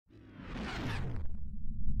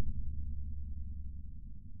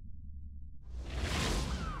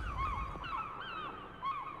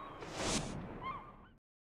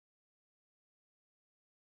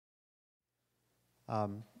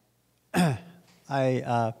Um,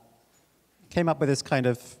 I came up with this kind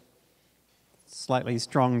of slightly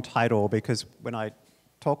strong title because when I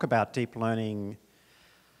talk about deep learning,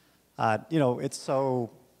 it's so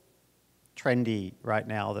trendy right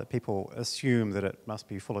now that people assume that it must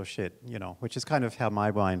be full of shit, which is kind of how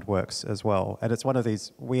my mind works as well. And it's one of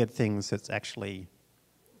these weird things that's actually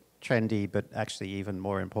trendy, but actually even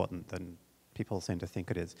more important than people seem to think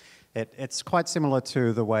it is. It's quite similar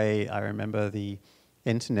to the way I remember the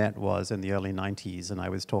internet was in the early 90s, and I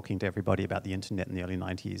was talking to everybody about the internet in the early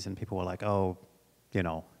 90s, and people were like, oh,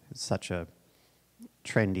 it's such a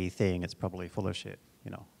trendy thing, it's probably full of shit,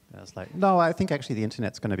 And I was like, no, I think actually the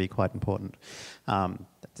internet's going to be quite important.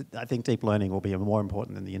 I think deep learning will be more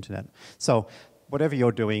important than the internet. So whatever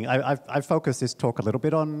you're doing, I've focused this talk a little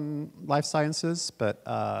bit on life sciences, but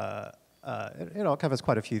it covers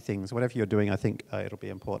quite a few things. Whatever you're doing, I think it'll be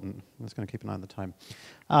important. I'm just going to keep an eye on the time.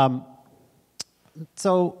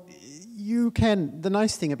 So the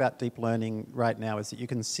nice thing about deep learning right now is that you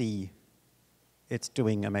can see it's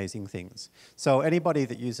doing amazing things. So anybody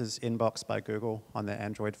that uses Inbox by Google on their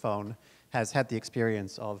Android phone has had the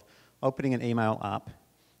experience of opening an email up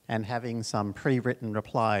and having some pre-written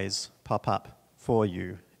replies pop up for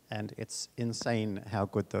you. And it's insane how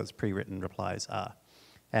good those pre-written replies are.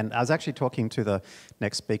 And I was actually talking to the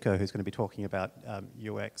next speaker who's going to be talking about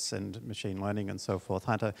UX and machine learning and so forth,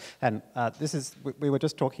 Hunter. And we were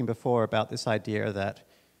just talking before about this idea that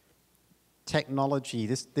technology,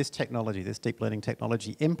 this deep learning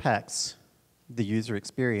technology, impacts the user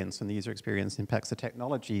experience, and the user experience impacts the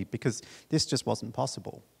technology, because this just wasn't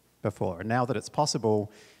possible before. And now that it's possible,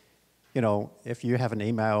 if you have an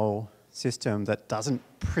email system that doesn't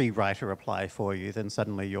pre-write a reply for you, then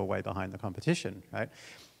suddenly you're way behind the competition, right?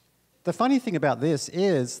 The funny thing about this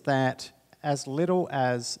is that as little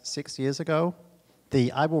as 6 years ago,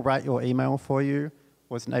 the I will write your email for you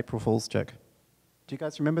was an April Fool's joke. Do you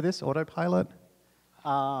guys remember this, autopilot?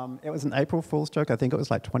 It was an April Fool's joke. I think it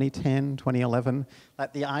was like 2010, 2011.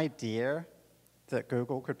 Like the idea that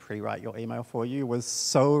Google could pre-write your email for you was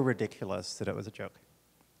so ridiculous that it was a joke.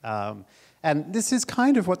 And this is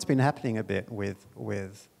kind of what's been happening a bit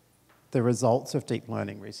with the results of deep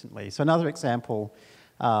learning recently. So another example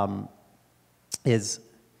is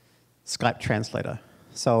Skype Translator.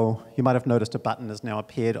 So you might have noticed a button has now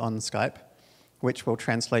appeared on Skype, which will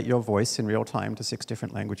translate your voice in real time to 6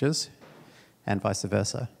 different languages, and vice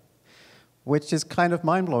versa, which is kind of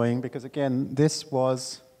mind-blowing because, again, this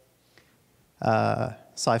was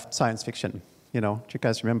science fiction. Do you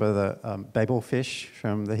guys remember the Babel fish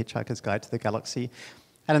from The Hitchhiker's Guide to the Galaxy?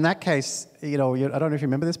 And in that case, I don't know if you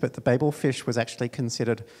remember this, but the Babel fish was actually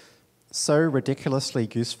considered so ridiculously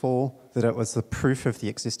useful that it was the proof of the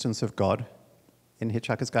existence of God in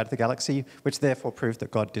Hitchhiker's Guide to the Galaxy, which therefore proved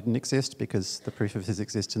that God didn't exist, because the proof of his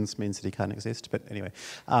existence means that he can't exist. But anyway,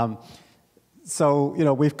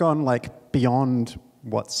 so we've gone beyond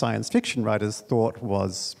what science fiction writers thought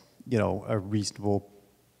was a reasonable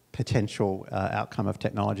potential outcome of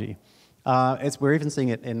technology. We're even seeing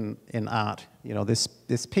it in art.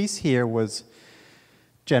 This piece here was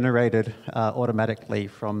generated automatically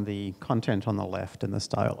from the content on the left and the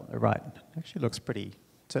style on the right. It actually looks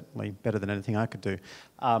certainly better than anything I could do.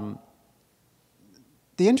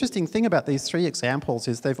 The interesting thing about these 3 examples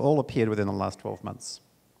is they've all appeared within the last 12 months.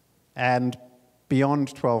 And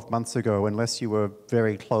beyond 12 months ago, unless you were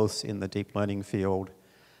very close in the deep learning field,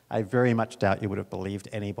 I very much doubt you would have believed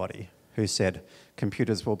anybody who said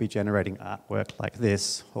computers will be generating artwork like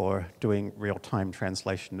this, or doing real-time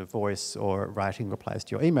translation of voice, or writing replies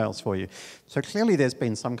to your emails for you. So clearly there's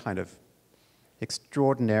been some kind of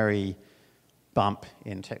extraordinary bump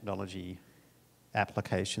in technology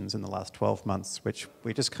applications in the last 12 months, which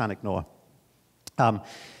we just can't ignore.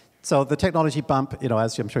 So the technology bump,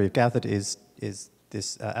 as I'm sure you've gathered, is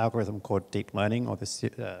this algorithm called deep learning, or this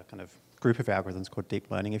kind of group of algorithms called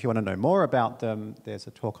deep learning. If you want to know more about them, there's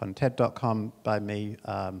a talk on TED.com by me,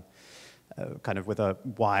 kind of with a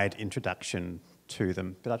wide introduction to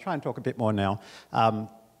them. But I'll try and talk a bit more now.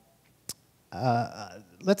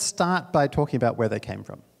 Let's start by talking about where they came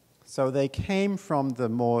from. So they came from the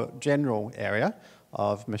more general area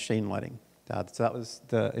of machine learning. So that was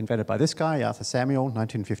invented by this guy, Arthur Samuel,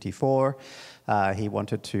 1954. He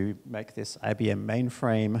wanted to make this IBM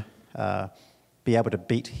mainframe be able to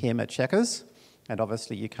beat him at checkers. And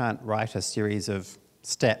obviously you can't write a series of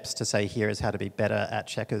steps to say, here is how to be better at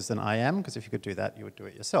checkers than I am, because if you could do that, you would do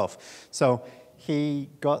it yourself. So he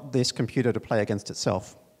got this computer to play against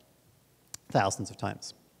itself thousands of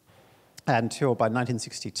times, until by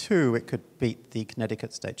 1962 it could beat the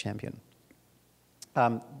Connecticut state champion.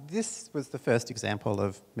 This was the first example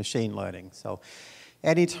of machine learning. So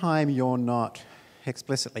anytime you're not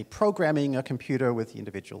explicitly programming a computer with the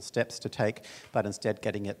individual steps to take, but instead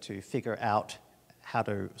getting it to figure out how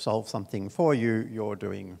to solve something for you, you're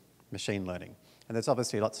doing machine learning. And there's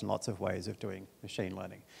obviously lots and lots of ways of doing machine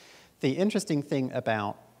learning. The interesting thing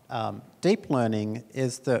about deep learning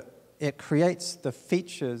is that it creates the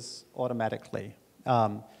features automatically.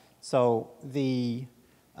 So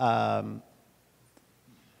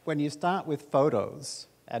when you start with photos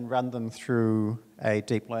and run them through a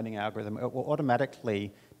deep learning algorithm, it will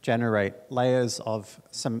automatically generate layers of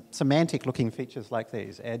some semantic-looking features like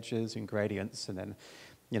these, edges and gradients, and then,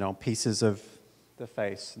 you know, pieces of the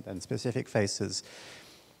face and then specific faces.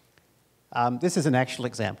 This is an actual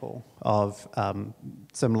example of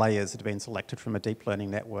some layers that have been selected from a deep learning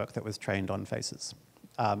network that was trained on faces.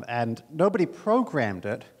 And nobody programmed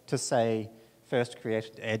it to say, first create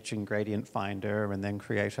an edge and gradient finder, and then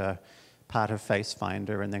create a part of face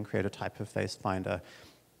finder, and then create a type of face finder.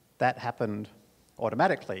 That happened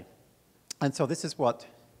automatically. And so this is what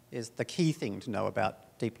is the key thing to know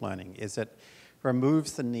about deep learning, is it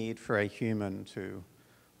removes the need for a human to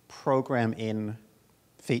program in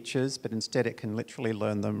features, but instead it can literally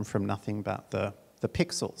learn them from nothing but the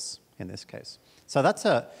pixels in this case. So that's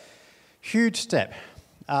a huge step.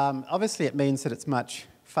 Obviously it means that it's much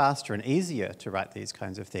faster and easier to write these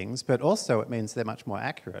kinds of things, but also it means they're much more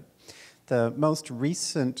accurate. The most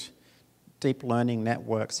recent deep learning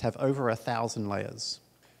networks have over 1,000 layers.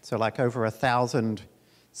 So like over 1,000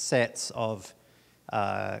 sets of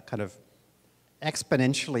kind of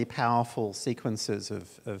exponentially powerful sequences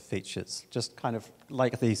of features, just kind of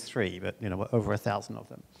like these three, but you know, over 1,000 of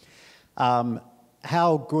them.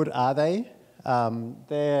 How good are they?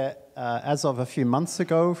 They're, as of a few months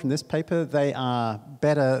ago from this paper, they are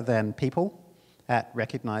better than people at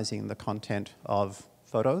recognizing the content of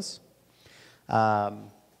photos.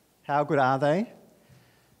 How good are they?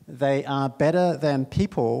 They are better than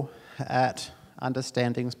people at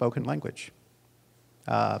understanding spoken language.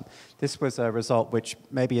 This was a result which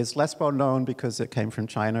maybe is less well known because it came from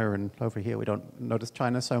China, and over here we don't notice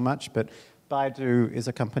China so much, but Baidu is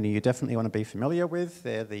a company you definitely want to be familiar with.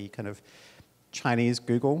 They're the kind of Chinese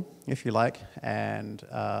Google, if you like, and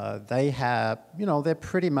they have, you know, they're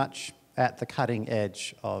pretty much at the cutting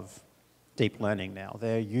edge of deep learning now.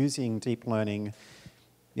 They're using deep learning,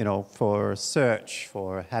 you know, for search,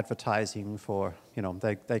 for advertising, for, you know,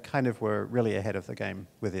 they kind of were really ahead of the game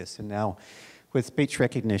with this. And now with speech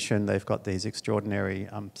recognition, they've got these extraordinary,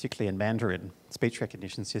 particularly in Mandarin, speech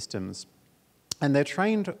recognition systems. And they're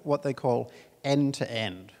trained what they call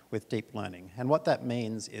end-to-end with deep learning. And what that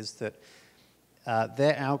means is that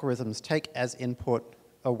their algorithms take as input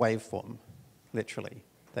a waveform, literally.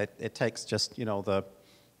 It takes just, you know, the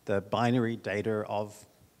binary data of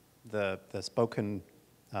the spoken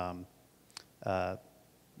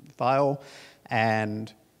file,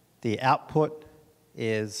 and the output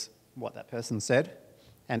is what that person said,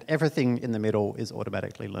 and everything in the middle is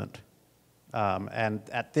automatically learnt. And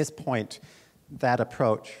at this point, that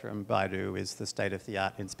approach from Baidu is the state of the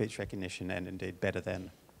art in speech recognition, and indeed better than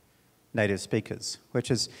native speakers, which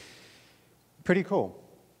is pretty cool.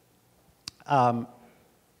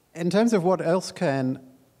 In terms of what else can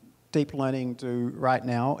deep learning do right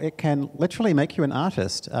now, it can literally make you an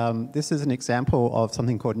artist. This is an example of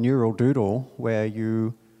something called Neural Doodle, where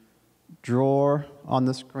you draw on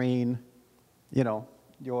the screen, you know,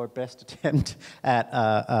 your best attempt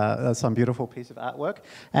at some beautiful piece of artwork,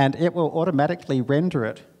 and it will automatically render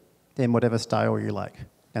it in whatever style you like.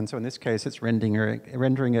 And so in this case, it's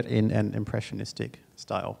rendering it in an impressionistic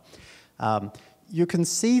style. You can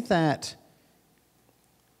see that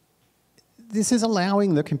this is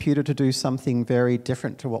allowing the computer to do something very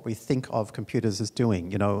different to what we think of computers as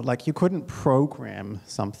doing. You know, like you couldn't program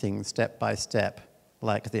something step by step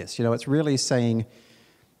like this. You know, it's really saying,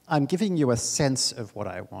 I'm giving you a sense of what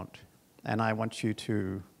I want, and I want you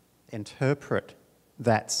to interpret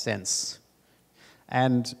that sense.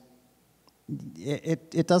 And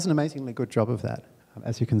it does an amazingly good job of that,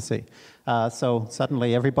 as you can see. So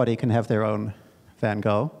suddenly everybody can have their own Van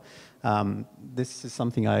Gogh. This is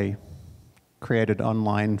something I created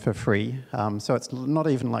online for free. So it's not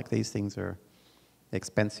even like these things are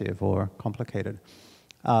expensive or complicated.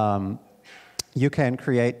 You can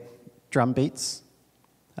create drum beats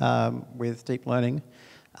with deep learning.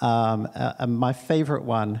 My favorite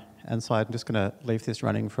one, and so I'm just going to leave this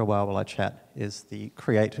running for a while I chat, is the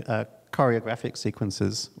create choreographic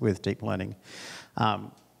sequences with deep learning.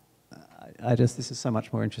 This is so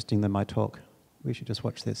much more interesting than my talk. We should just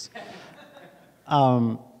watch this.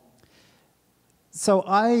 So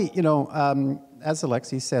as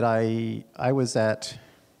Alexi said, I was at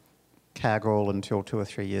Kaggle until 2 or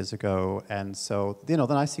 3 years ago. And so, the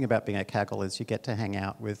nice thing about being at Kaggle is you get to hang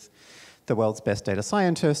out with the world's best data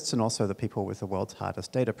scientists and also the people with the world's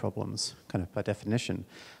hardest data problems, kind of by definition.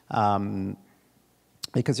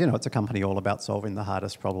 Because, it's a company all about solving the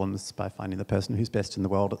hardest problems by finding the person who's best in the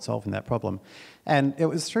world at solving that problem. And it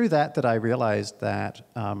was through that I realized that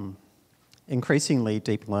increasingly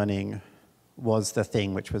deep learning was the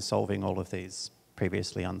thing which was solving all of these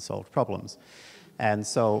previously unsolved problems. And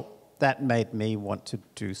so that made me want to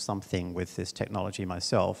do something with this technology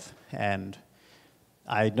myself. And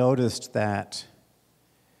I noticed that,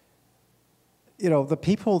 the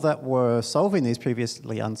people that were solving these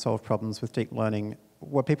previously unsolved problems with deep learning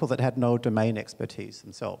were people that had no domain expertise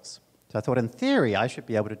themselves. So I thought, in theory, I should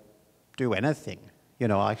be able to do anything.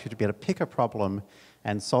 I should be able to pick a problem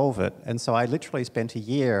and solve it. And so I literally spent a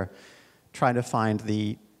year trying to find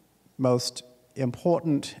the most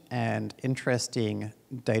important and interesting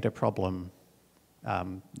data problem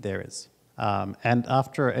there is. And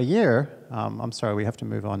after a year, I'm sorry, we have to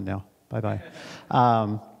move on now. Bye-bye.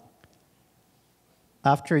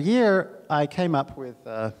 After a year, I came up with,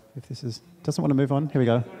 if this doesn't want to move on, here we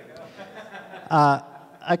go.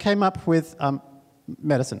 I came up with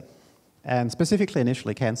medicine, and specifically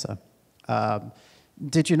initially cancer.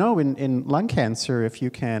 Did you know in lung cancer, if you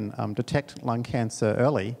can detect lung cancer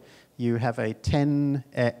early, you have a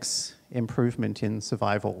 10x improvement in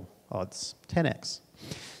survival odds, 10x.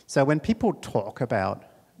 So when people talk about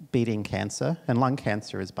beating cancer, and lung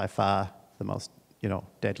cancer is by far the most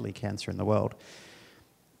deadly cancer in the world,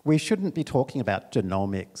 we shouldn't be talking about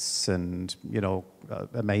genomics and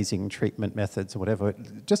amazing treatment methods or whatever.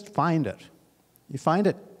 Just find it. You find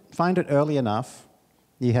it early enough,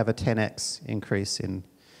 you have a 10x increase in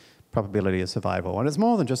probability of survival. And it's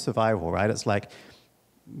more than just survival, right? It's like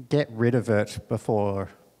get rid of it before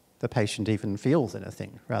the patient even feels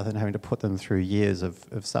anything, rather than having to put them through years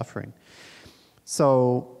of suffering.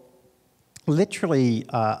 So literally,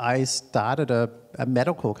 I started a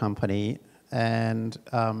medical company, and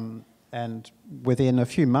within a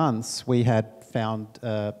few months, we had found,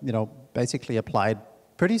 basically applied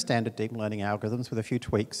pretty standard deep learning algorithms with a few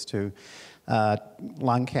tweaks to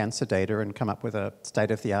lung cancer data and come up with a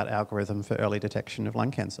state-of-the-art algorithm for early detection of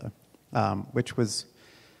lung cancer, which was,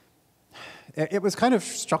 it was kind of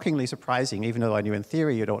shockingly surprising, even though I knew in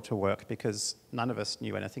theory it ought to work, because none of us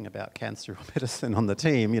knew anything about cancer or medicine on the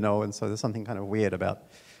team, and so there's something kind of weird about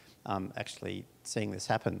actually seeing this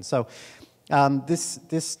happen. So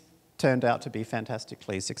this turned out to be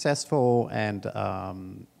fantastically successful, and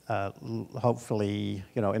hopefully,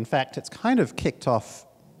 in fact, it's kind of kicked off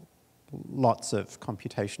lots of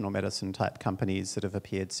computational medicine type companies that have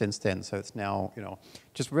appeared since then. So it's now,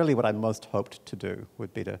 just really what I most hoped to do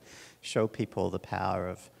would be to show people the power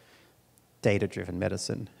of data-driven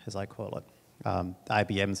medicine, as I call it.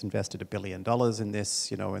 IBM's invested $1 billion in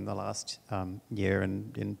this, in the last year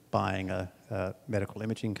in buying a medical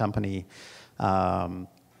imaging company. DeepMind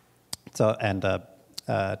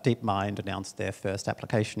announced their first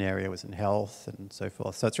application area was in health and so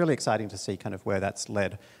forth. So it's really exciting to see kind of where that's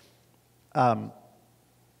led.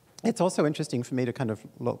 It's also interesting for me to kind of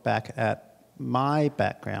look back at my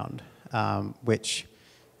background, which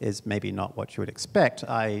is maybe not what you would expect.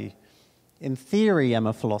 I, in theory, am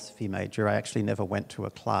a philosophy major. I actually never went to a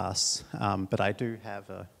class, but I do have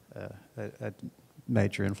a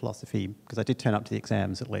major in philosophy, because I did turn up to the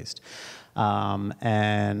exams at least,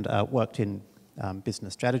 and worked in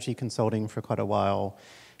business strategy consulting for quite a while,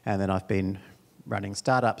 and then I've been running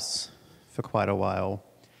startups for quite a while.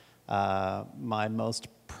 My most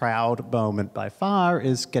proud moment by far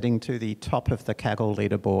is getting to the top of the Kaggle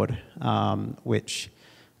leaderboard, which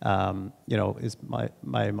is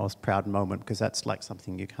my most proud moment, because that's like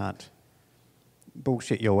something you can't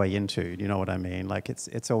bullshit your way into. You know what I mean? Like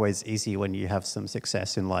it's always easy when you have some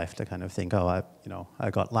success in life to kind of think, oh, I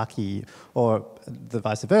got lucky, or the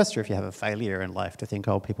vice versa if you have a failure in life to think,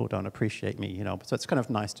 oh, people don't appreciate me. So it's kind of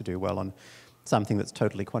nice to do well on something that's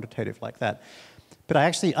totally quantitative like that. But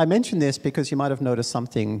I mentioned this because you might have noticed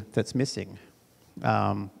something that's missing,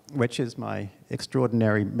 which is my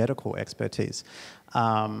extraordinary medical expertise.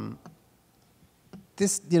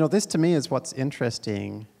 This to me is what's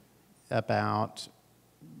interesting about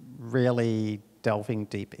really delving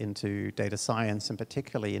deep into data science, and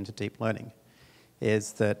particularly into deep learning,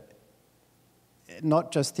 is that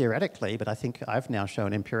not just theoretically, but I think I've now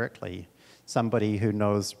shown empirically, somebody who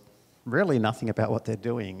knows really nothing about what they're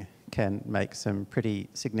doing can make some pretty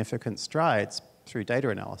significant strides through data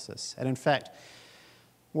analysis. And in fact,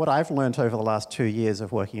 what I've learned over the last 2 years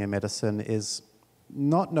of working in medicine is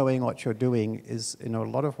not knowing what you're doing is, in a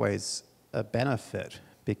lot of ways, a benefit,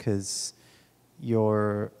 because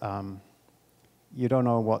you don't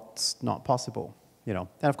know what's not possible, you know.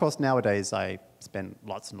 And of course, nowadays I spend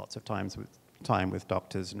lots and lots of time with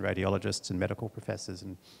doctors and radiologists and medical professors,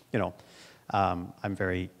 and you know, I'm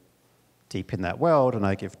very deep in that world, and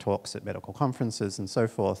I give talks at medical conferences and so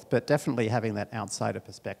forth. But definitely having that outsider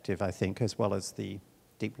perspective, I think, as well as the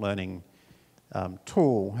deep learning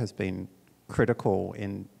tool, has been critical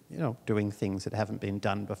in, you know, doing things that haven't been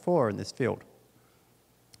done before in this field.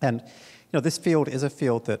 And you know, this field is a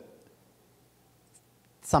field that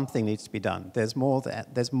something needs to be done. There's more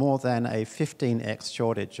than a 15x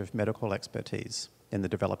shortage of medical expertise in the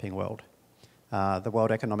developing world. The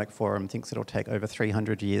World Economic Forum thinks it'll take over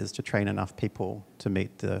 300 years to train enough people to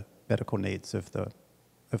meet the medical needs of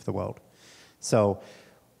the world. So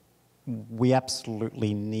we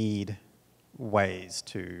absolutely need ways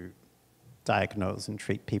to diagnose and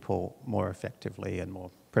treat people more effectively and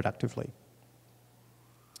more productively.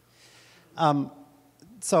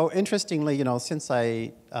 So interestingly, you know, since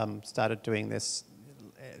I started doing this,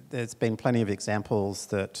 there's been plenty of examples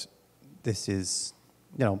that this is,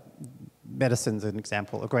 you know, medicine's an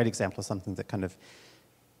example, a great example of something that kind of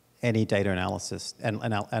any data analysis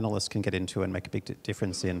analyst can get into and make a big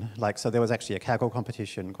difference in. Like, so there was actually a Kaggle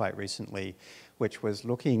competition quite recently, which was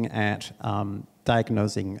looking at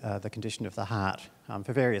diagnosing the condition of the heart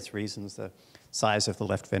for various reasons. The size of the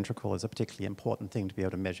left ventricle is a particularly important thing to be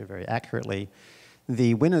able to measure very accurately.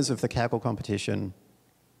 The winners of the Kaggle competition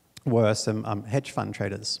were some hedge fund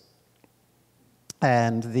traders.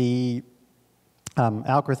 And the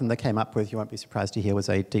algorithm they came up with, you won't be surprised to hear, was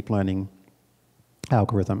a deep learning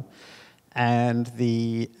algorithm. And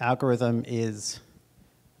the algorithm is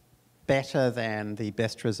better than the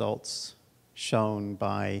best results shown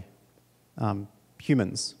by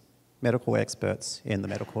humans, medical experts in the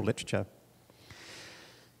medical literature.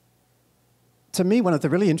 To me, one of the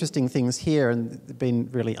really interesting things here, and been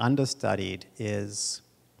really understudied, is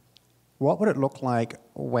what would it look like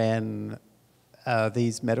when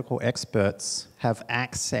these medical experts have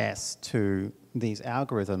access to these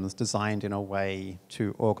algorithms designed in a way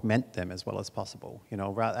to augment them as well as possible. You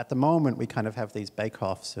know, at the moment, we kind of have these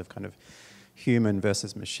bake-offs of kind of human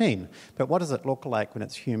versus machine. But what does it look like when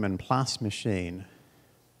it's human plus machine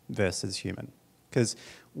versus human? Because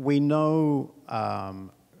we know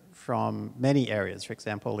from many areas, for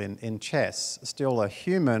example, in chess, still a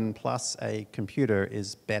human plus a computer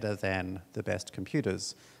is better than the best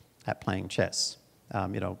computers at playing chess.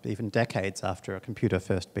 You know, even decades after a computer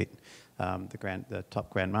first beat the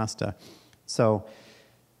top grandmaster. So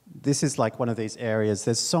this is like one of these areas.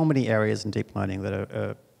 There's so many areas in deep learning that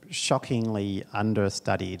are shockingly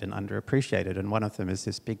understudied and underappreciated, and one of them is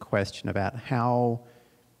this big question about how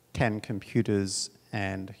can computers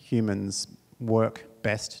and humans work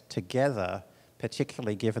best together,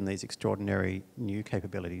 particularly given these extraordinary new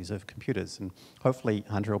capabilities of computers. And hopefully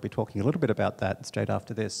Hunter will be talking a little bit about that straight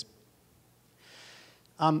after this.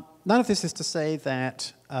 None of this is to say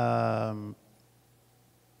that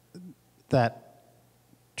that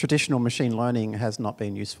traditional machine learning has not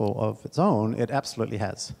been useful of its own. It absolutely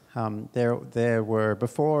has. There were,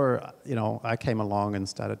 before, you know, I came along and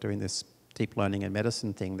started doing this deep learning and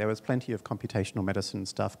medicine thing, there was plenty of computational medicine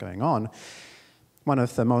stuff going on. One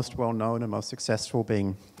of the most well-known and most successful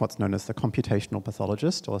being what's known as the computational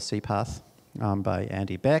pathologist, or CPath, by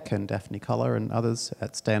Andy Beck and Daphne Culler and others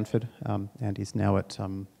at Stanford. Andy's now at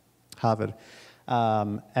Harvard.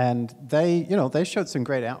 And they showed some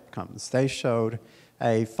great outcomes. They showed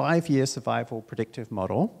a 5-year survival predictive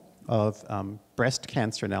model of breast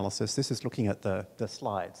cancer analysis. This is looking at the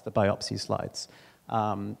slides, the biopsy slides.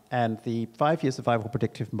 And the 5-year survival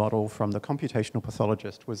predictive model from the computational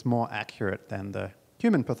pathologist was more accurate than the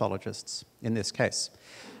human pathologists in this case.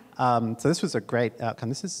 So this was a great outcome.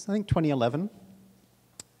 This is, I think, 2011.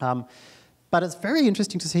 But it's very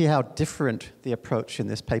interesting to see how different the approach in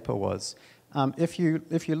this paper was. If you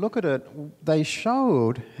look at it, they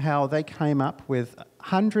showed how they came up with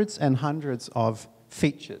hundreds and hundreds of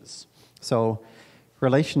features. So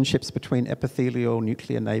relationships between epithelial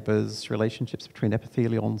nuclear neighbors, relationships between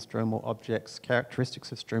epithelial and stromal objects,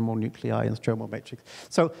 characteristics of stromal nuclei and stromal matrix.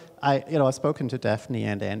 So I've spoken to Daphne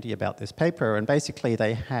and Andy about this paper, and basically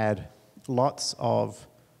they had lots of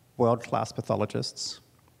world-class pathologists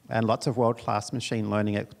and lots of world-class machine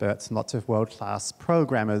learning experts and lots of world-class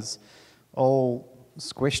programmers all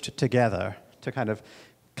squished together to kind of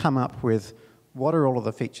come up with what are all of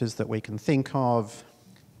the features that we can think of,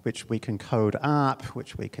 which we can code up,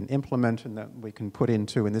 which we can implement, and that we can put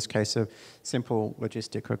into, in this case, a simple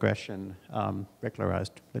logistic regression,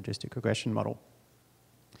 regularized logistic regression model.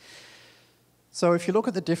 So if you look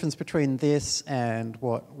at the difference between this and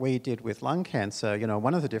what we did with lung cancer, you know,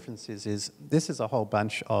 one of the differences is this is a whole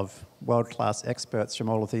bunch of world-class experts from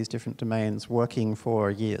all of these different domains working for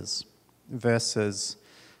years versus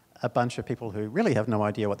a bunch of people who really have no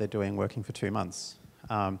idea what they're doing working for 2 months.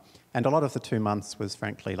 And a lot of the 2 months was,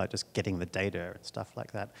 frankly, like just getting the data and stuff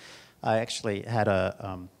like that. I actually had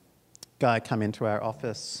a guy come into our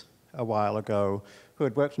office a while ago who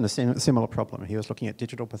had worked on a similar problem. He was looking at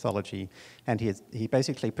digital pathology, and he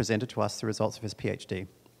basically presented to us the results of his PhD.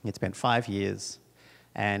 He'd spent 5 years,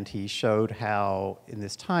 and he showed how, in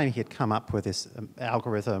this time, he had come up with this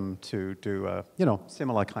algorithm to do a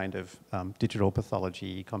similar kind of digital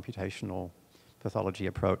pathology, computational pathology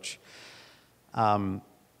approach. And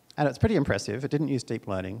it's pretty impressive. It didn't use deep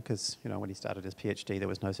learning because, you know, when he started his PhD, there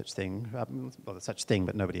was no such thing. Well, there's such thing,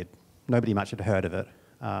 but nobody much had heard of it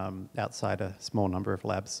outside a small number of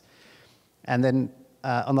labs. And then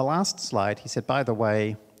on the last slide, he said, by the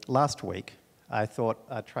way, last week, I thought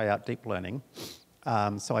I'd try out deep learning.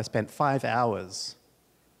 So I spent 5 hours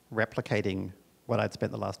replicating what I'd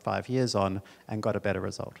spent the last 5 years on and got a better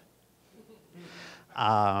result.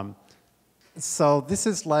 So this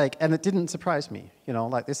is like, and it didn't surprise me, you know,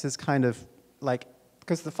 like this is kind of like,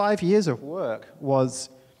 because the 5 years of work was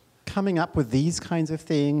coming up with these kinds of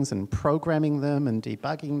things and programming them and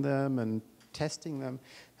debugging them and testing them.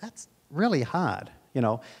 That's really hard, you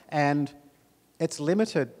know, and it's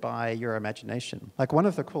limited by your imagination. Like one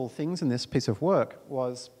of the cool things in this piece of work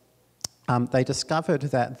was they discovered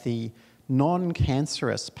that the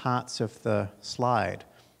non-cancerous parts of the slide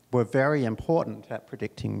were very important at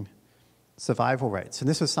predicting survival rates. And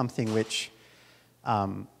this was something which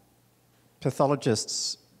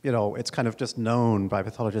pathologists, you know, it's kind of just known by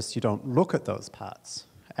pathologists you don't look at those parts.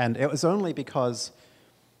 And it was only because,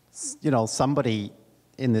 you know, somebody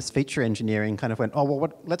in this feature engineering kind of went, oh,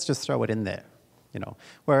 well, let's just throw it in there, you know.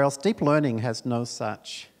 Whereas deep learning has no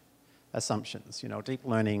such assumptions. You know, deep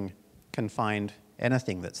learning can find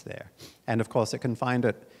anything that's there. And of course, it can find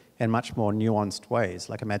it in much more nuanced ways.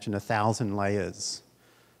 Like imagine 1,000 layers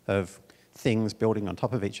of things building on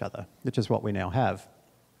top of each other, which is what we now have.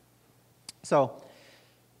 So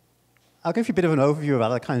I'll give you a bit of an overview of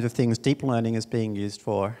other kinds of things deep learning is being used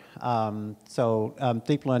for.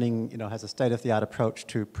 Deep learning, you know, has a state-of-the-art approach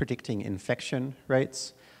to predicting infection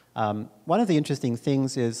rates. One of the interesting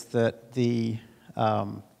things is that the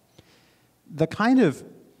kind of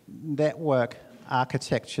network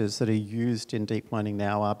architectures that are used in deep learning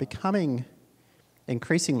now are becoming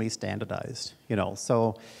increasingly standardized, you know.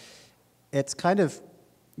 So it's kind of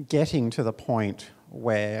getting to the point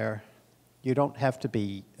where you don't have to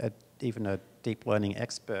be even a deep learning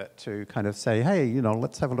expert to kind of say, hey, you know,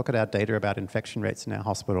 let's have a look at our data about infection rates in our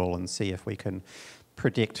hospital and see if we can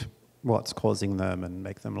predict what's causing them and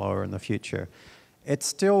make them lower in the future. It's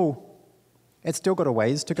still got a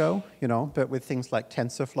ways to go, you know, but with things like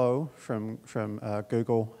TensorFlow from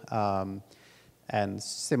Google and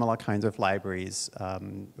similar kinds of libraries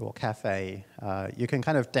or Caffe, you can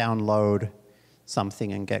kind of download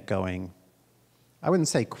something and get going. I wouldn't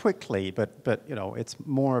say quickly, but you know, it's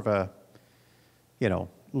more of a, you know,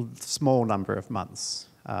 small number of months,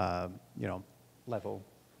 you know, level.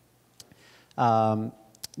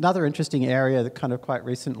 Another interesting area that kind of quite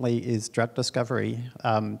recently is drug discovery.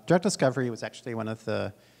 Drug discovery was actually one of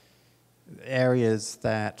the areas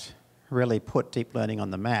that really put deep learning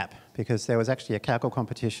on the map because there was actually a Kaggle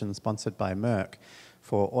competition sponsored by Merck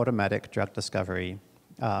for automatic drug discovery,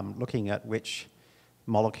 looking at which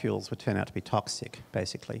molecules would turn out to be toxic,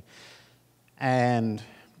 basically. And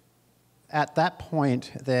at that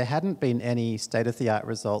point, there hadn't been any state-of-the-art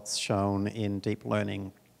results shown in deep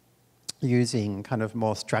learning using kind of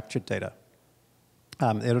more structured data.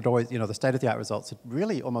 It had always, you know, the state-of-the-art results had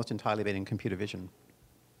really almost entirely been in computer vision.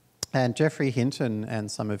 And Geoffrey Hinton and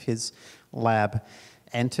some of his lab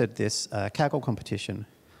entered this Kaggle competition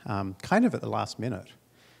kind of at the last minute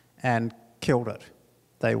and killed it.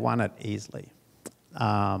 They won it easily.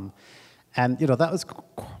 And, you know, that was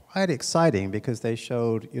quite exciting because they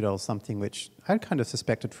showed, you know, something which I'd kind of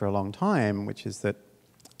suspected for a long time, which is that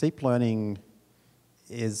deep learning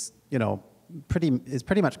is, you know, pretty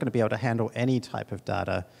much going to be able to handle any type of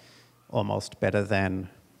data almost better than,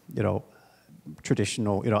 you know,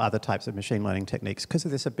 traditional, you know, other types of machine learning techniques because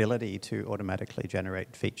of this ability to automatically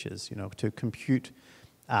generate features, you know, to compute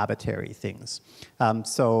arbitrary things.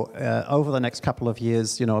 Over the next couple of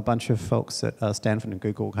years, you know, a bunch of folks at Stanford and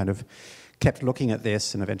Google kind of kept looking at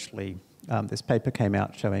this, and eventually this paper came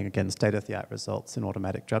out showing, again, state-of-the-art results in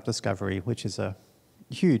automatic drug discovery, which is a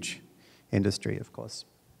huge industry, of course.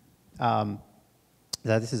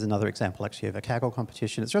 So this is another example, actually, of a Kaggle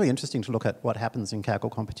competition. It's really interesting to look at what happens in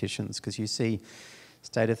Kaggle competitions, because you see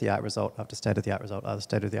state-of-the-art result after state-of-the-art result after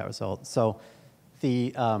state-of-the-art result. So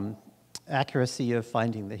the accuracy of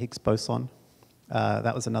finding the Higgs boson,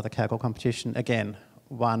 that was another Kaggle competition. Again,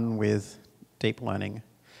 one with deep learning.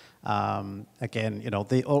 Again,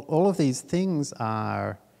 all of these things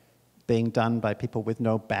are being done by people with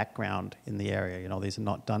no background in the area. These are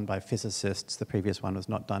not done by physicists. The previous one was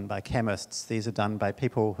not done by chemists. These are done by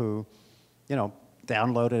people who,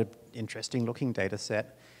 download an interesting-looking data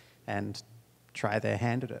set and try their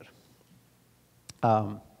hand at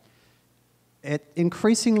it.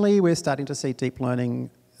 Increasingly, we're starting to see deep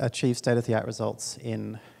learning achieve state-of-the-art results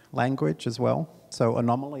in language as well. So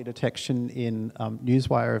anomaly detection in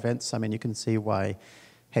newswire events, I mean, you can see why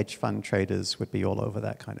hedge fund traders would be all over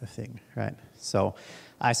that kind of thing, right? So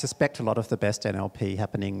I suspect a lot of the best NLP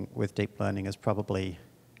happening with deep learning is probably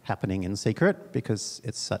happening in secret, because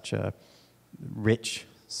it's such a rich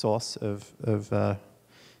source of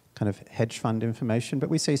kind of hedge fund information, but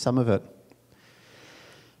we see some of it.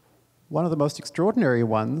 One of the most extraordinary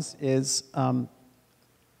ones is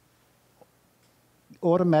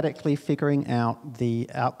automatically figuring out the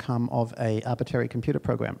outcome of an arbitrary computer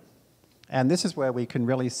program. And this is where we can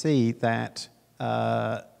really see that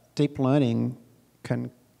deep learning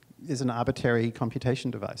is an arbitrary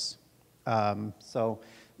computation device. So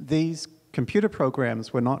these computer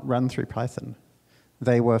programs were not run through Python.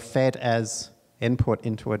 They were fed as input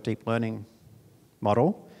into a deep learning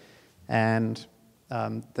model, and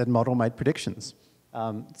the model made predictions.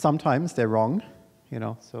 Sometimes they're wrong,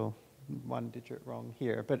 so one digit wrong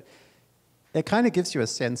here, but it kind of gives you a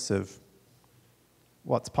sense of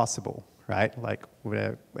what's possible, right? Like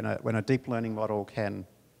when a deep learning model can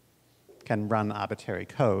run arbitrary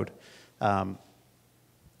code.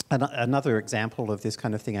 Another example of this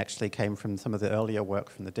kind of thing actually came from some of the earlier work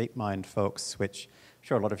from the DeepMind folks, which I'm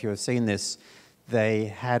sure a lot of you have seen this. They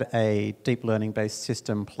had a deep learning-based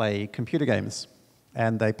system play computer games.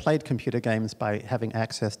 And they played computer games by having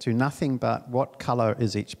access to nothing but what color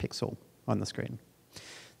is each pixel on the screen.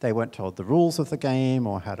 They weren't told the rules of the game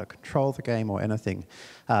or how to control the game or anything.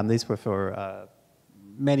 These were for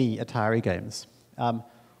many Atari games.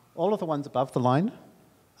 All of the ones above the line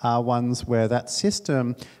are ones where that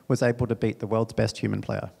system was able to beat the world's best human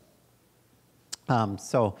player.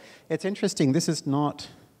 So it's interesting. This is not,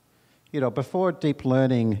 before deep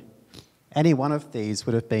learning, any one of these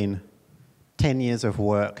would have been 10 years of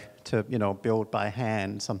work to, build by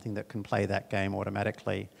hand something that can play that game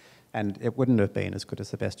automatically, and it wouldn't have been as good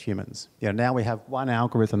as the best humans. Now we have one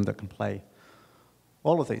algorithm that can play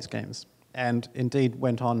all of these games, and indeed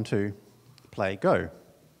went on to play Go.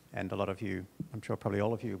 And a lot of you, I'm sure probably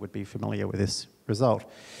all of you, would be familiar with this result.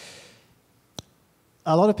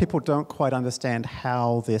 A lot of people don't quite understand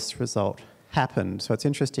how this result happened, so it's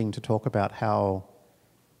interesting to talk about how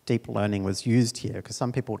deep learning was used here, because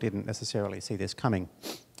some people didn't necessarily see this coming.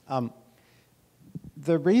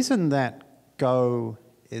 The reason that Go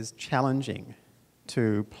is challenging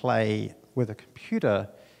to play with a computer,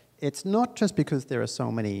 it's not just because there are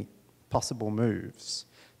so many possible moves,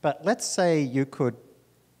 but let's say you could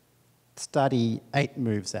study 8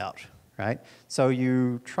 moves out, right? So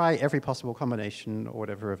you try every possible combination or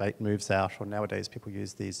whatever of 8 moves out, or nowadays people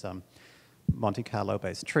use these Monte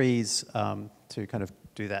Carlo-based trees to kind of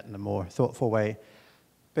do that in a more thoughtful way.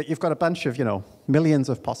 But you've got a bunch of, millions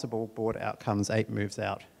of possible board outcomes, 8 moves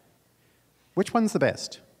out. Which one's the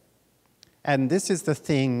best? And this is the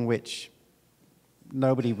thing which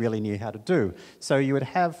nobody really knew how to do. So you would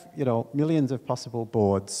have, millions of possible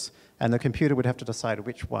boards, and the computer would have to decide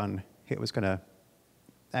which one it was going to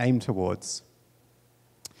aim towards.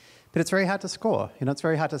 But it's very hard to score. It's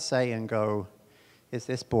very hard to say and go, is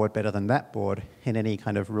this board better than that board in any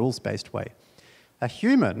kind of rules-based way? A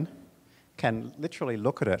human can literally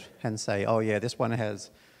look at it and say, oh yeah, this one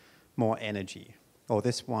has more energy, or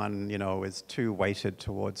this one, is too weighted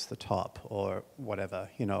towards the top, or whatever,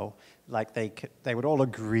 like they would all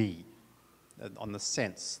agree on the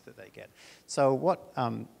sense that they get. So what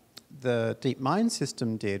the DeepMind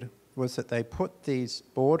system did was that they put these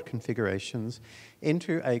board configurations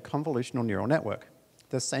into a convolutional neural network,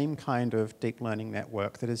 the same kind of deep learning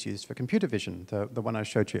network that is used for computer vision, the one I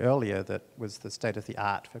showed you earlier that was the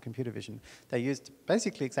state-of-the-art for computer vision. They used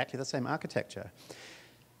basically exactly the same architecture.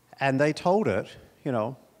 And they told it,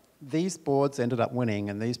 these boards ended up winning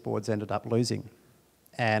and these boards ended up losing.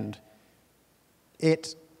 And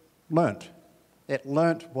it learnt. It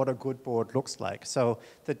learnt what a good board looks like. So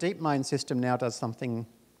the DeepMind system now does something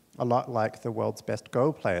a lot like the world's best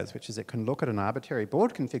Go players, which is it can look at an arbitrary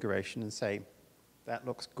board configuration and say, that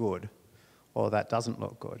looks good, or that doesn't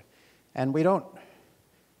look good. And we don't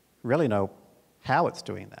really know how it's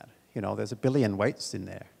doing that. You know, there's a billion weights in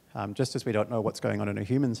there. Just as we don't know what's going on in a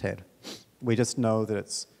human's head, we just know that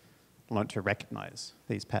it's learned to recognize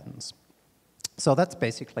these patterns. So that's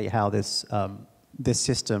basically how this, this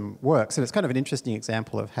system works. And it's kind of an interesting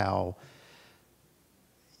example of how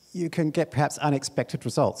you can get perhaps unexpected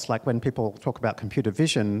results. Like when people talk about computer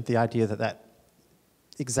vision, the idea that that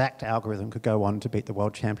exact algorithm could go on to beat the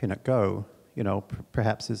world champion at Go, you know,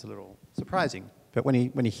 perhaps is a little surprising. But when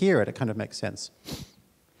you hear it, it kind of makes sense.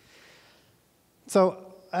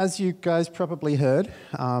 So as you guys probably heard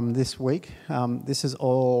this week, this is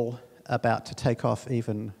all about to take off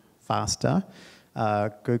even faster.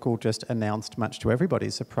 Google just announced, much to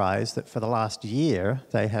everybody's surprise, that for the last year,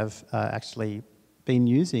 they have actually been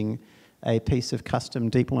using a piece of custom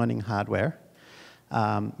deep learning hardware,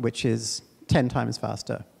 which is 10 times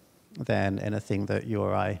faster than anything that you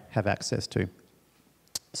or I have access to.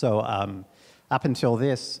 So up until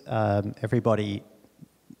this, everybody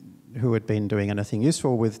who had been doing anything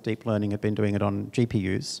useful with deep learning had been doing it on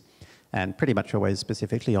GPUs, and pretty much always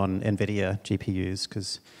specifically on NVIDIA GPUs,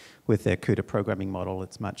 because with their CUDA programming model,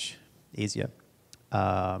 it's much easier.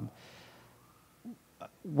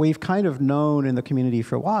 We've kind of known in the community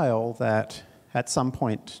for a while that at some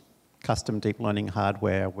point, custom deep learning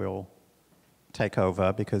hardware will take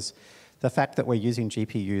over, because the fact that we're using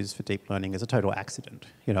GPUs for deep learning is a total accident.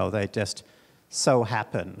 You know, they just so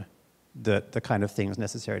happen that the kind of things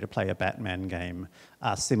necessary to play a Batman game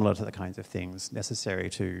are similar to the kinds of things necessary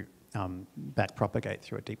to backpropagate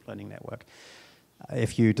through a deep learning network.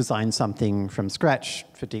 If you design something from scratch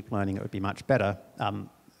for deep learning, it would be much better.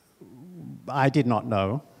 I did not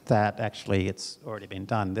know that actually it's already been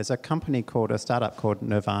done. There's a company called, a startup called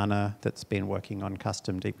Nirvana that's been working on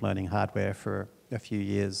custom deep learning hardware for a few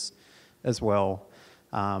years as well.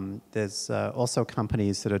 There's also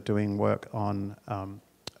companies that are doing work on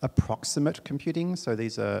approximate computing. So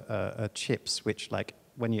these are chips which, like,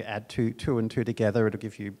 when you add two and two together, it'll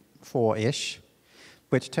give you 4-ish,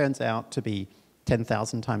 which turns out to be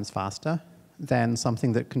 10,000 times faster than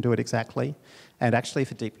something that can do it exactly. And actually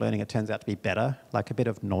for deep learning, it turns out to be better. Like a bit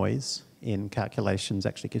of noise in calculations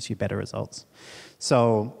actually gives you better results.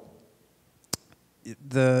 So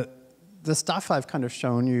the stuff I've kind of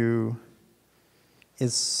shown you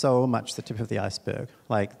is so much the tip of the iceberg.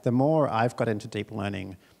 Like, the more I've got into deep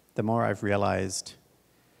learning, the more I've realized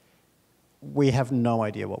we have no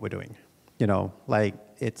idea what we're doing. You know, like,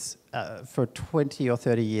 it's, for 20 or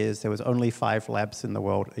 30 years, there was only 5 labs in the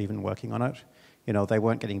world even working on it. You know, they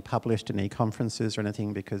weren't getting published in any conferences or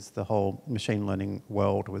anything because the whole machine learning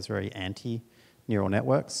world was very anti-neural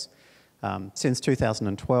networks. Since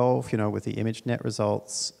 2012, you know, with the ImageNet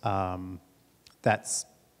results, that's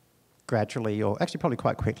gradually, or actually probably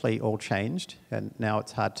quite quickly, all changed. And now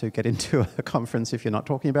it's hard to get into a conference if you're not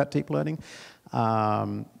talking about deep learning.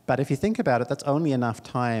 But if you think about it, that's only enough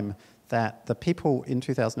time that the people in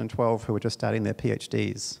 2012 who were just starting their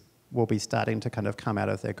PhDs will be starting to kind of come out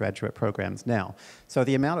of their graduate programs now. So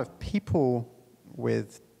the amount of people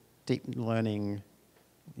with deep learning,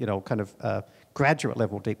 you know, kind of graduate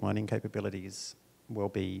level deep learning capabilities will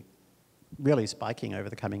be really spiking over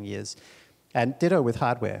the coming years. And ditto with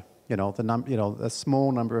hardware. You know, a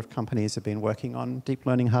small number of companies have been working on deep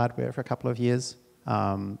learning hardware for a couple of years.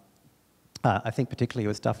 I think particularly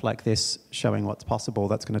with stuff like this showing what's possible,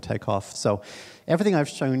 that's going to take off. So everything I've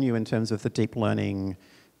shown you in terms of the deep learning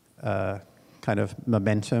kind of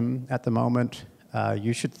momentum at the moment,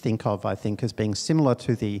 you should think of, I think, as being similar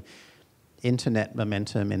to the internet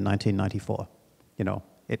momentum in 1994. You know,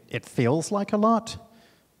 it feels like a lot,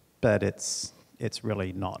 but it's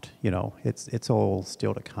really not. You know, it's all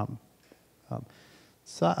still to come.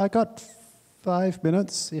 So I got 5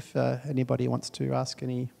 minutes if anybody wants to ask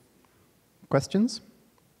any questions.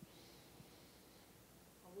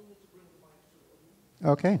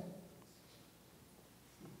 Okay.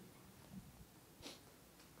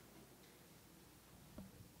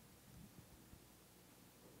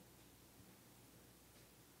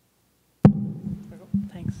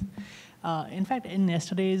 Thanks. In fact, in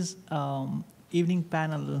yesterday's evening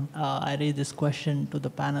panel, I raised this question to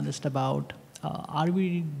the panelists about are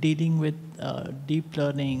we dealing with deep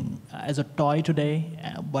learning as a toy today,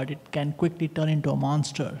 but it can quickly turn into a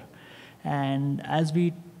monster. And as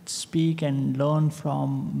we speak and learn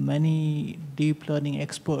from many deep learning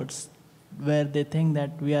experts, where they think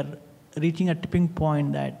that we are reaching a tipping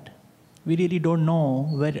point that we really don't know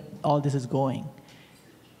where all this is going.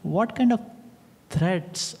 What kind of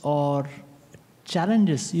threats or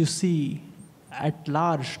challenges you see at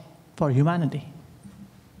large for humanity?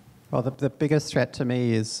 Well, the biggest threat to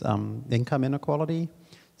me is income inequality.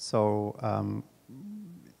 So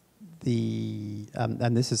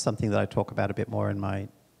and this is something that I talk about a bit more in my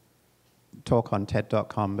talk on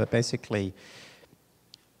TED.com, but basically,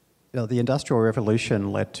 the Industrial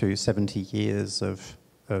Revolution led to 70 years of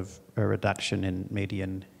a reduction in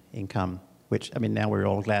median income, which, I mean, now we're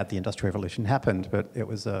all glad the Industrial Revolution happened, but it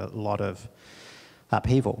was a lot of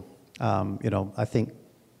upheaval. I think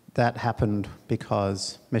that happened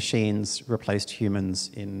because machines replaced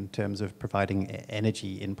humans in terms of providing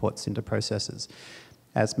energy inputs into processes.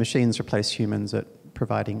 As machines replace humans at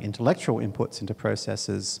providing intellectual inputs into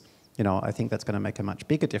processes, I think that's going to make a much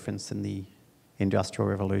bigger difference than the Industrial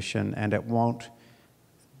Revolution, and there won't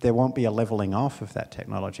be a leveling off of that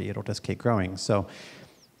technology. It'll just keep growing. So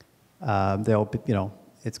there'll be,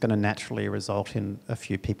 it's going to naturally result in a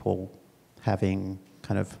few people having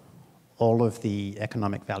kind of all of the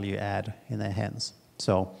economic value add in their hands.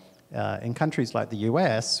 So in countries like the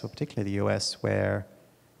US, or particularly the US, where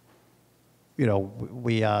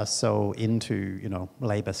we are so into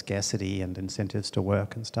labor scarcity and incentives to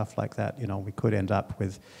work and stuff like that, we could end up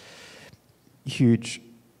with huge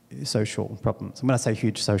social problems. And when I say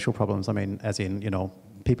huge social problems, I mean as in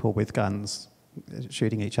people with guns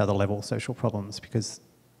shooting each other level social problems, because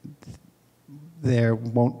there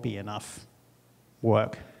won't be enough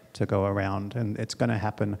work to go around, and it's going to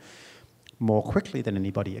happen more quickly than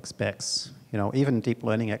anybody expects. Even deep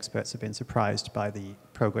learning experts have been surprised by the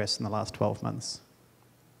progress in the last 12 months.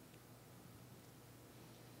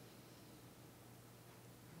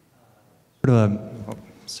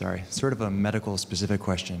 Sort of a medical specific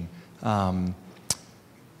question.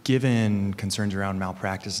 Given concerns around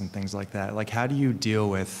malpractice and things like that, how do you deal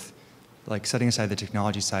with, setting aside the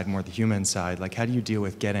technology side, more the human side, how do you deal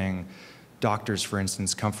with getting doctors, for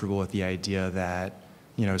instance, comfortable with the idea that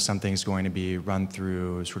something's going to be run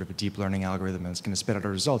through sort of a deep learning algorithm and it's going to spit out a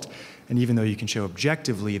result, and even though you can show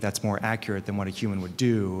objectively that's more accurate than what a human would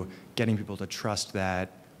do, getting people to trust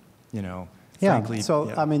that, frankly.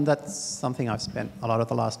 So I mean, that's something I've spent a lot of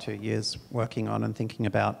the last 2 years working on and thinking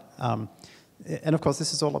about. And of course,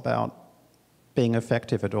 this is all about being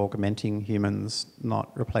effective at augmenting humans,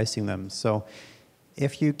 not replacing them. So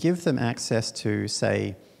if you give them access to,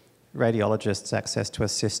 say, radiologists access to a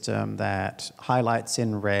system that highlights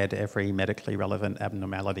in red every medically relevant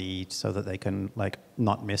abnormality so that they can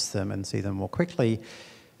not miss them and see them more quickly,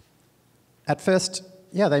 at first,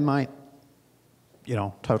 they might,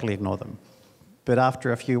 totally ignore them. But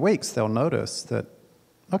after a few weeks, they'll notice that,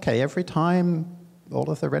 okay, every time all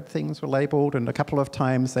of the red things were labeled, and a couple of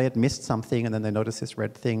times they had missed something, and then they notice this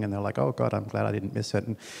red thing, and they're like, oh God, I'm glad I didn't miss it.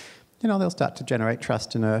 And, they'll start to generate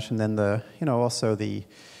trust in it, and then also the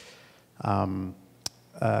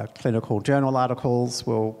clinical journal articles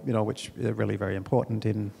will, which are really very important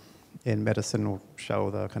in medicine, will show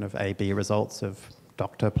the kind of A/B results of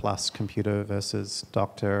doctor plus computer versus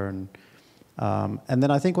doctor, and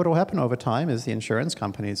then I think what will happen over time is the insurance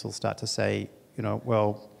companies will start to say,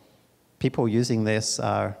 well, people using this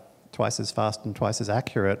are twice as fast and twice as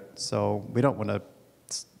accurate, so we don't want to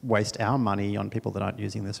waste our money on people that aren't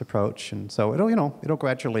using this approach, and so it'll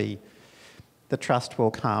gradually. The trust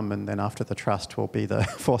will come, and then after the trust will be the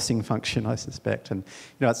forcing function, I suspect. And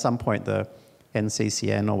at some point, the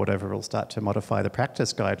NCCN or whatever will start to modify the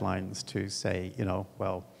practice guidelines to say,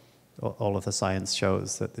 well, all of the science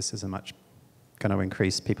shows that this is going to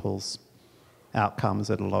increase people's outcomes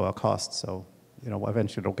at a lower cost. So,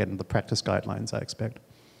 eventually it'll get into the practice guidelines, I expect.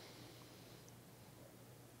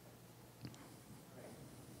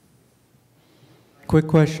 Quick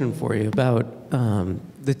question for you about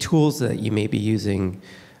the tools that you may be using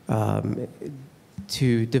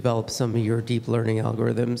to develop some of your deep learning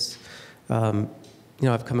algorithms. I've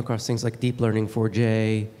come across things like Deep Learning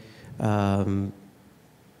 4J. Can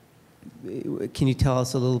you tell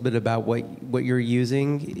us a little bit about what you're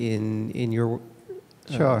using in your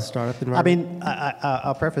startup environment? I mean,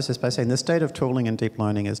 I'll preface this by saying the state of tooling in deep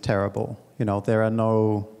learning is terrible. There are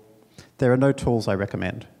no tools I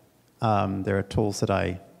recommend. There are tools that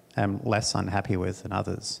I am less unhappy with than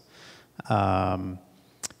others. I've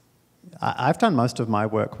done most of my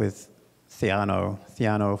work with Theano.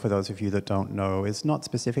 Theano, for those of you that don't know, is not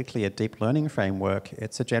specifically a deep learning framework.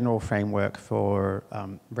 It's a general framework for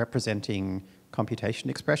representing computation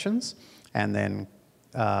expressions and then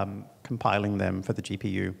compiling them for the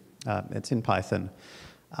GPU. It's in Python.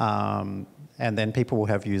 And then people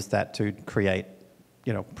have used that to create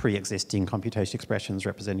pre-existing computation expressions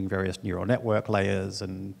representing various neural network layers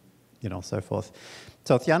and, so forth.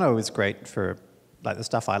 So Theano is great for the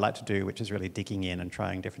stuff I like to do, which is really digging in and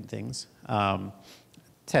trying different things.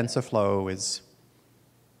 TensorFlow is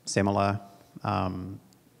similar. I'm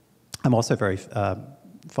also very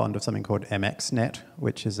fond of something called MXNet,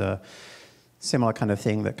 which is a similar kind of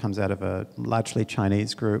thing that comes out of a largely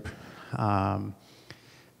Chinese group.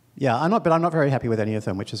 Yeah, I'm not very happy with any of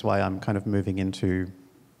them, which is why I'm kind of moving into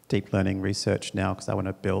deep learning research now, because I want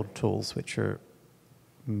to build tools which are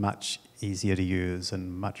much easier to use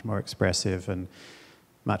and much more expressive and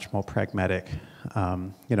much more pragmatic.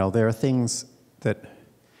 You know, there are things that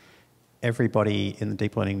everybody in the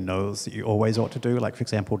deep learning knows that you always ought to do, like, for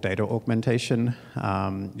example, data augmentation.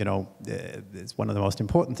 You know, it's one of the most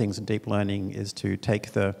important things in deep learning is to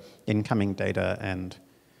take the incoming data and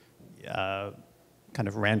kind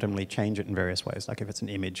of randomly change it in various ways. Like if it's an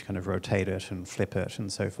image, kind of rotate it and flip it and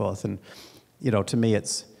so forth. And, you know, to me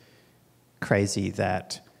it's crazy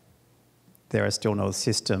that there are still no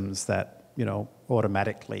systems that, you know,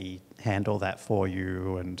 automatically handle that for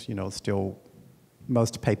you. And, you know, still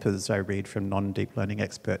most papers I read from non-deep learning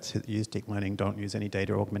experts who use deep learning don't use any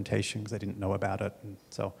data augmentation because they didn't know about it. And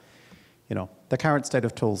so, you know, the current state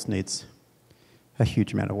of tools needs a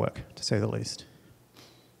huge amount of work, to say the least.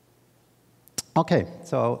 Okay,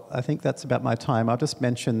 so I think that's about my time. I'll just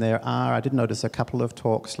mention I did notice a couple of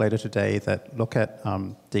talks later today that look at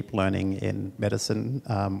deep learning in medicine.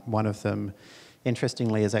 One of them,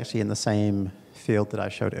 interestingly, is actually in the same field that I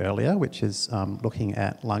showed earlier, which is looking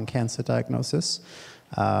at lung cancer diagnosis.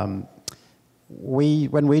 When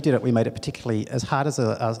we did it, we made it particularly as hard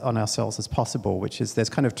on ourselves as possible, which is there's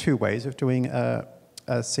kind of two ways of doing a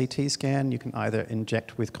CT scan. You can either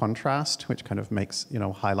inject with contrast, which kind of makes, you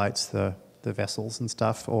know, highlights the vessels and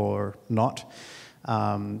stuff, or not.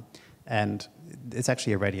 And it's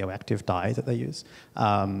actually a radioactive dye that they use.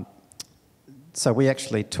 So we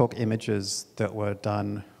actually took images that were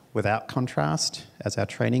done without contrast as our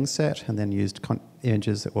training set, and then used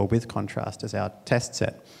images that were with contrast as our test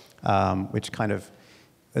set, which kind of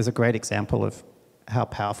is a great example of how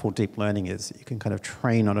powerful deep learning is. You can kind of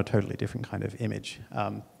train on a totally different kind of image.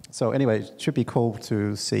 So anyway, it should be cool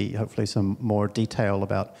to see hopefully some more detail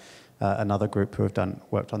about another group who have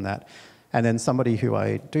worked on that. And then somebody who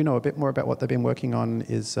I do know a bit more about what they've been working on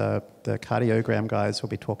is the cardiogram guys will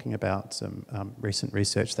be talking about some recent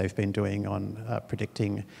research they've been doing on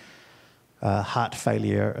predicting heart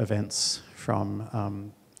failure events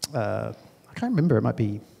from, I can't remember, it might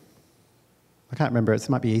be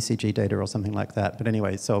ECG data or something like that. But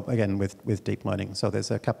anyway, so again, with deep learning. So there's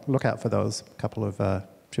look out for those,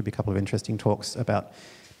 should be a couple of interesting talks about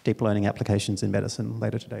deep learning applications in medicine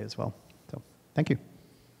later today as well. So thank you.